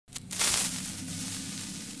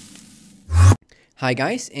Hi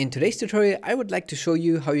guys, in today's tutorial I would like to show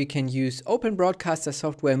you how you can use Open Broadcaster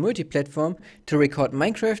Software Multiplatform to record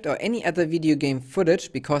Minecraft or any other video game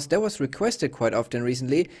footage, because that was requested quite often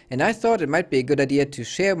recently and I thought it might be a good idea to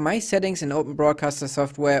share my settings in Open Broadcaster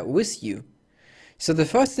Software with you. So the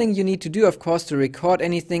first thing you need to do, of course, to record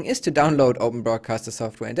anything is to download Open Broadcaster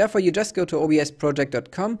Software, and therefore you just go to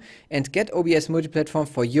obsproject.com and get OBS Multiplatform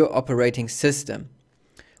for your operating system.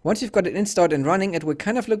 Once you've got it installed and running, it will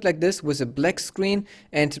kind of look like this with a black screen,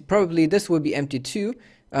 and probably this will be empty too.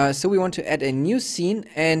 So we want to add a new scene,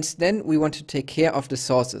 and then we want to take care of the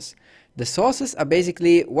sources. The sources are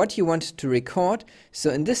basically what you want to record. So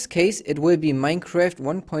in this case it will be Minecraft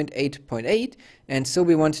 1.8.8, and so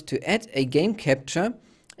we want to add a game capture,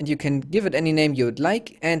 and you can give it any name you would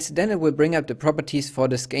like, and then it will bring up the properties for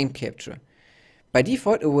this game capture. By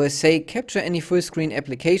default it will say capture any full screen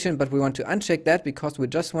application, but we want to uncheck that because we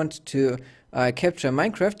just want to capture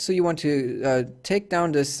Minecraft. So you want to take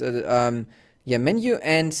down this menu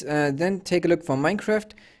and then take a look for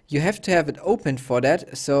Minecraft. You have to have it opened for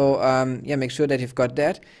that, so make sure that you've got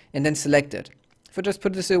that and then select it. If I just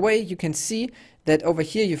put this away, you can see that over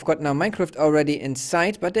here you've got now Minecraft already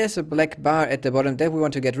inside, but there's a black bar at the bottom that we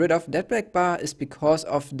want to get rid of. That black bar is because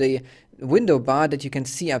of the window bar that you can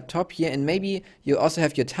see up top here, and maybe you also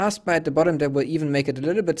have your taskbar at the bottom that will even make it a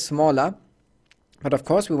little bit smaller. But of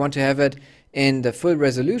course we want to have it in the full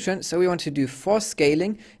resolution, so we want to do force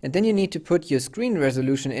scaling, and then you need to put your screen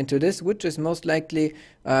resolution into this, which is most likely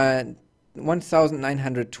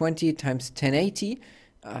 1920 times 1080,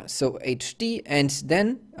 so HD, and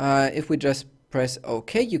then if we just press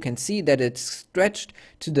OK, you can see that it's stretched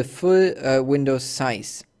to the full Windows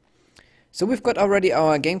size. So we've got already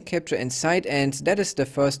our game capture inside, and that is the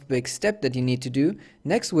first big step that you need to do.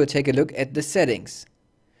 Next we'll take a look at the settings.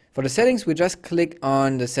 For the settings we just click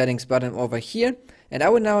on the settings button over here, and I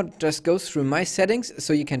will now just go through my settings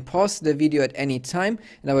so you can pause the video at any time,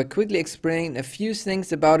 and I will quickly explain a few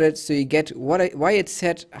things about it so you get why it's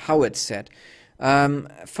set, how it's set.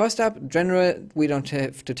 First up, general, we don't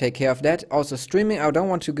have to take care of that. Also streaming, I don't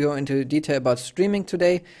want to go into detail about streaming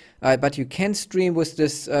today, but you can stream with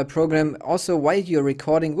this program also while you're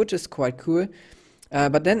recording, which is quite cool.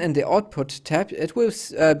 But then in the output tab it will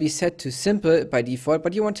be set to simple by default,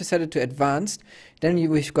 but you want to set it to advanced. Then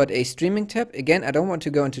we've got a streaming tab. Again, I don't want to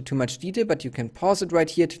go into too much detail, but you can pause it right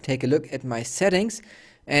here to take a look at my settings,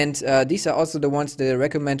 and these are also the ones that I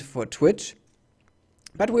recommend for Twitch.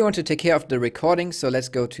 But we want to take care of the recording, so let's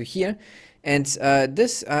go to here. And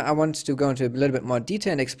I want to go into a little bit more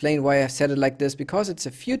detail and explain why I set it like this, because it's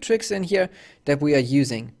a few tricks in here that we are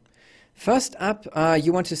using. First up,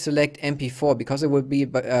 you want to select MP4 because it will be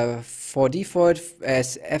for default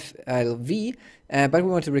as FLV, but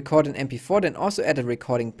we want to record in MP4, then also add a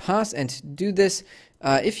recording path, and do this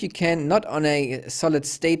if you can, not on a solid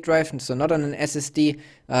state drive, so not on an SSD,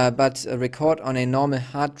 but record on a normal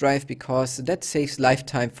hard drive, because that saves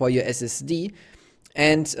lifetime for your SSD.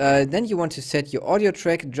 And then you want to set your audio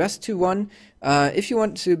track just to 1. If you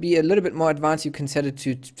want to be a little bit more advanced, you can set it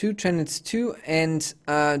to 2 channels 2, and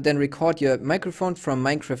then record your microphone from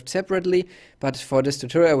Minecraft separately. But for this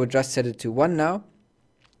tutorial I will just set it to 1 now.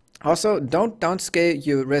 Also, don't downscale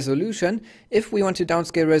your resolution. If we want to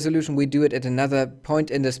downscale resolution, we do it at another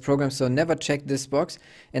point in this program, so never check this box.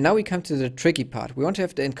 And now we come to the tricky part. We want to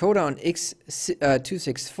have the encoder on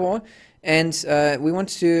X264, and we want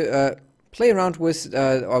to play around with,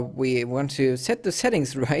 or we want to set the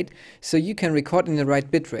settings right so you can record in the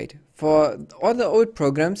right bitrate. For all the old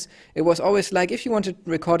programs, it was always like if you want to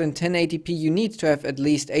record in 1080p, you need to have at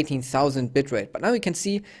least 18,000 bitrate. But now you can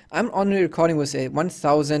see I'm only recording with a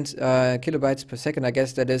 1000 kilobytes per second, I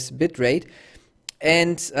guess that is bitrate.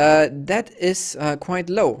 And that is quite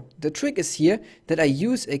low. The trick is here that I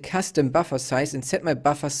use a custom buffer size and set my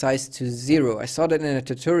buffer size to 0. I saw that in a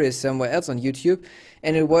tutorial somewhere else on YouTube,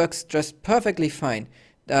 and it works just perfectly fine.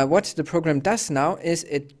 What the program does now is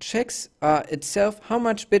it checks itself how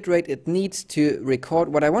much bitrate it needs to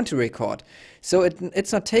record what I want to record. So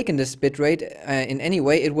it's not taking this bitrate in any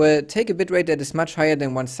way. It will take a bitrate that is much higher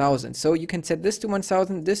than 1000. So you can set this to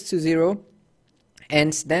 1000, this to 0,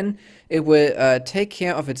 and then it will take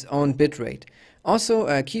care of its own bitrate. Also,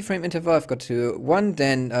 keyframe interval I've got to 1,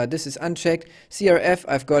 then this is unchecked. CRF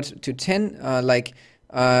I've got to 10,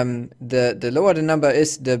 the lower the number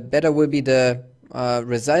is, the better will be the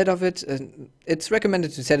result of it. It's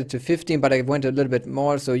recommended to set it to 15, but I went a little bit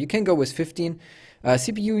more, so you can go with 15.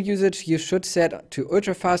 CPU usage you should set to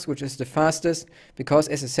ultra fast, which is the fastest, because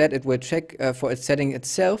as I said it will check for its setting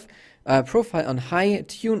itself. Profile on high,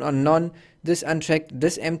 tune on none, this unchecked,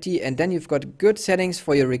 this empty, and then you've got good settings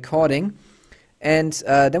for your recording. And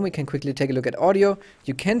then we can quickly take a look at audio.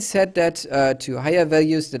 You can set that to higher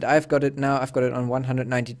values that I've got it now. I've got it on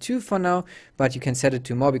 192 for now, but you can set it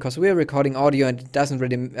to more because we're recording audio and it doesn't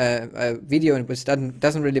really, video, and which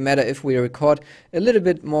doesn't really matter if we record a little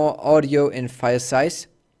bit more audio in file size.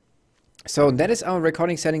 So that is our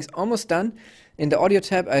recording settings almost done. In the audio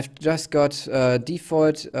tab, I've just got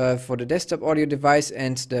default for the desktop audio device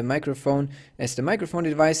and the microphone as the microphone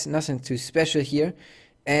device, nothing too special here.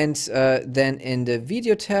 And then in the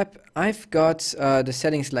video tab, I've got the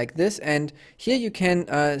settings like this, and here you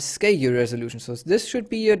can scale your resolution. So this should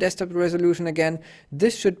be your desktop resolution again.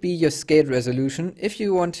 This should be your scale resolution. If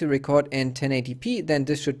you want to record in 1080p, then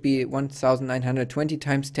this should be 1920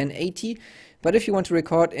 times 1080. But if you want to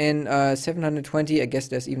record in 720, I guess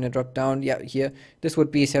there's even a drop down. Yeah, here, this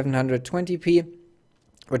would be 720p.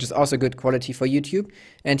 Which is also good quality for YouTube.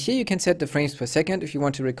 And here you can set the frames per second. If you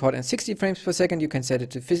want to record in 60 frames per second, you can set it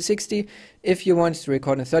to 60. If you want to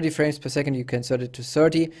record in 30 frames per second, you can set it to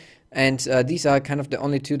 30. And these are kind of the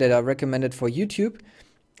only two that are recommended for YouTube.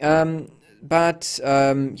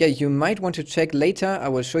 Yeah, you might want to check later. I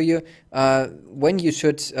will show you when you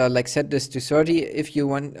should like set this to 30 if you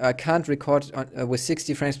can't record with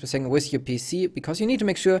 60 frames per second with your PC, because you need to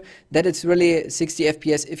make sure that it's really 60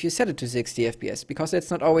 FPS if you set it to 60 FPS, because that's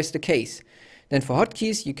not always the case. Then for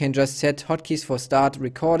hotkeys, you can just set hotkeys for start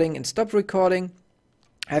recording and stop recording.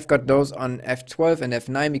 I've got those on F12 and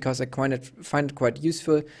F9 because I find it quite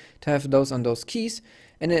useful to have those on those keys.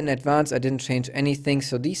 And in advanced, I didn't change anything.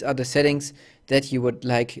 So these are the settings that you would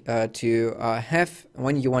like to have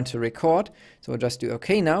when you want to record. So we'll just do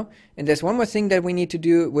OK now. And there's one more thing that we need to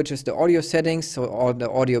do, which is the audio settings, so or the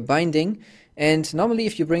audio binding. And normally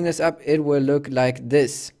if you bring this up, it will look like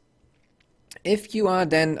this. If you are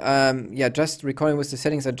then just recording with the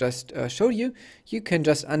settings I just showed you, you can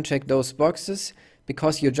just uncheck those boxes,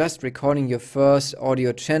 because you're just recording your first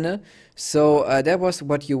audio channel. So that was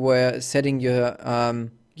what you were setting your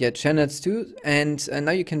channels to, and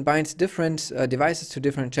now you can bind different devices to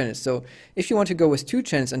different channels. So if you want to go with 2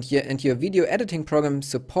 channels and your video editing program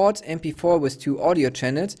supports MP4 with 2 audio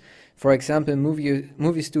channels, for example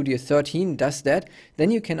Movie Studio 13 does that,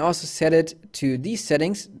 then you can also set it to these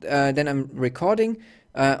settings. Then I'm recording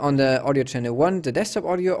on the audio channel 1, the desktop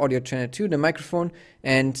audio channel 2, the microphone,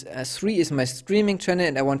 and 3 is my streaming channel,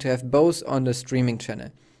 and I want to have both on the streaming channel.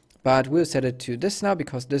 But we'll set it to this now,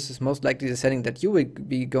 because this is most likely the setting that you will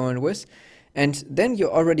be going with. And then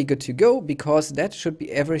you're already good to go, because that should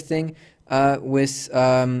be everything with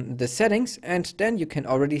the settings, and then you can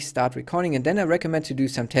already start recording. And then I recommend to do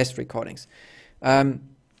some test recordings.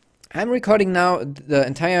 I'm recording now the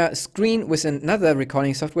entire screen with another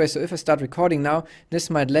recording software, so if I start recording now, this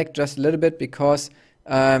might lag just a little bit because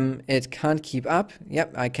it can't keep up.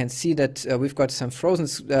 Yep, I can see that we've got some frozen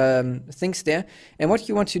things there. And what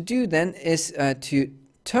you want to do then is to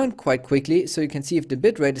turn quite quickly, so you can see if the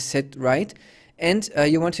bitrate is set right. And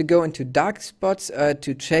you want to go into dark spots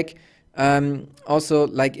to check also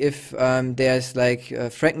like if there's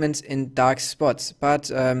like fragments in dark spots. But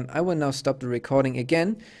I will now stop the recording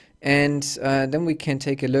again. And then we can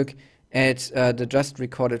take a look at the just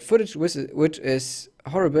recorded footage, which is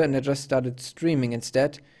horrible, and I just started streaming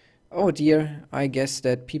instead. Oh dear, I guess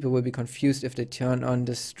that people will be confused if they turn on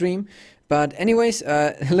the stream. But anyways,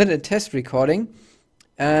 a little test recording,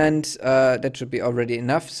 and that should be already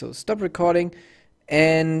enough. So stop recording,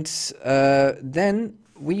 and then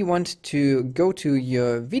we want to go to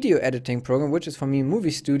your video editing program, which is for me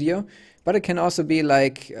Movie Studio. But it can also be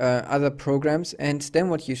like other programs. And then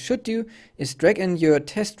what you should do is drag in your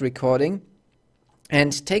test recording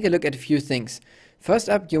and take a look at a few things. First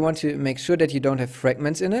up, you want to make sure that you don't have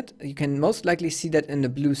fragments in it. You can most likely see that in the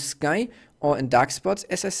blue sky or in dark spots,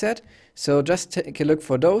 as I said. So just take a look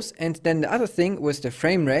for those. And then the other thing with the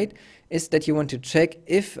frame rate is that you want to check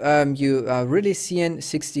if you are really seeing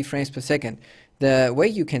 60 frames per second. The way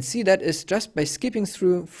you can see that is just by skipping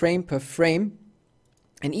through frame per frame.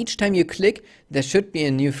 And each time you click, there should be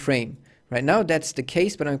a new frame. Right now that's the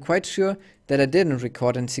case, but I'm quite sure that I didn't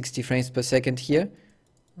record in 60 frames per second here.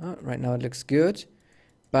 Right now it looks good.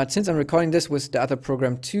 But since I'm recording this with the other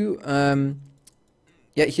program too,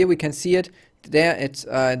 yeah, here we can see it. There it's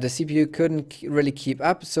the CPU couldn't really keep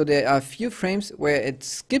up, so there are a few frames where it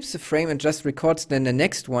skips a frame and just records then the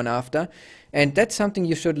next one after. And that's something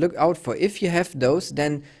you should look out for. If you have those,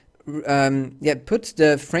 then put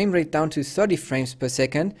the frame rate down to 30 frames per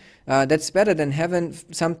second. That's better than having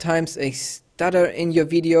sometimes a stutter in your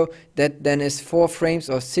video that then is 4 frames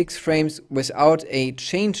or 6 frames without a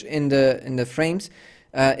change in the frames.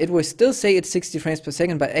 It will still say it's 60 frames per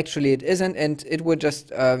second, but actually it isn't, and it will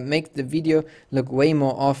just make the video look way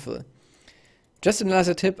more awful. Just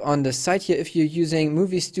another tip on the side here, if you're using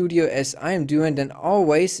Movie Studio as I am doing, then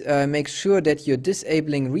always make sure that you're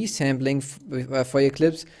disabling resampling for your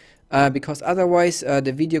clips, because otherwise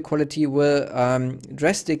the video quality will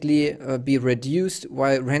drastically be reduced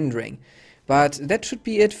while rendering. But that should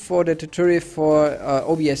be it for the tutorial for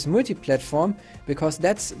OBS Multiplatform, because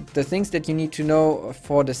that's the things that you need to know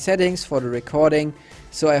for the settings, for the recording.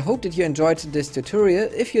 So I hope that you enjoyed this tutorial.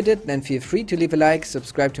 If you did, then feel free to leave a like,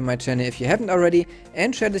 subscribe to my channel if you haven't already,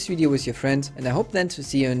 and share this video with your friends. And I hope then to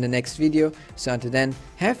see you in the next video. So until then,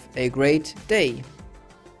 have a great day.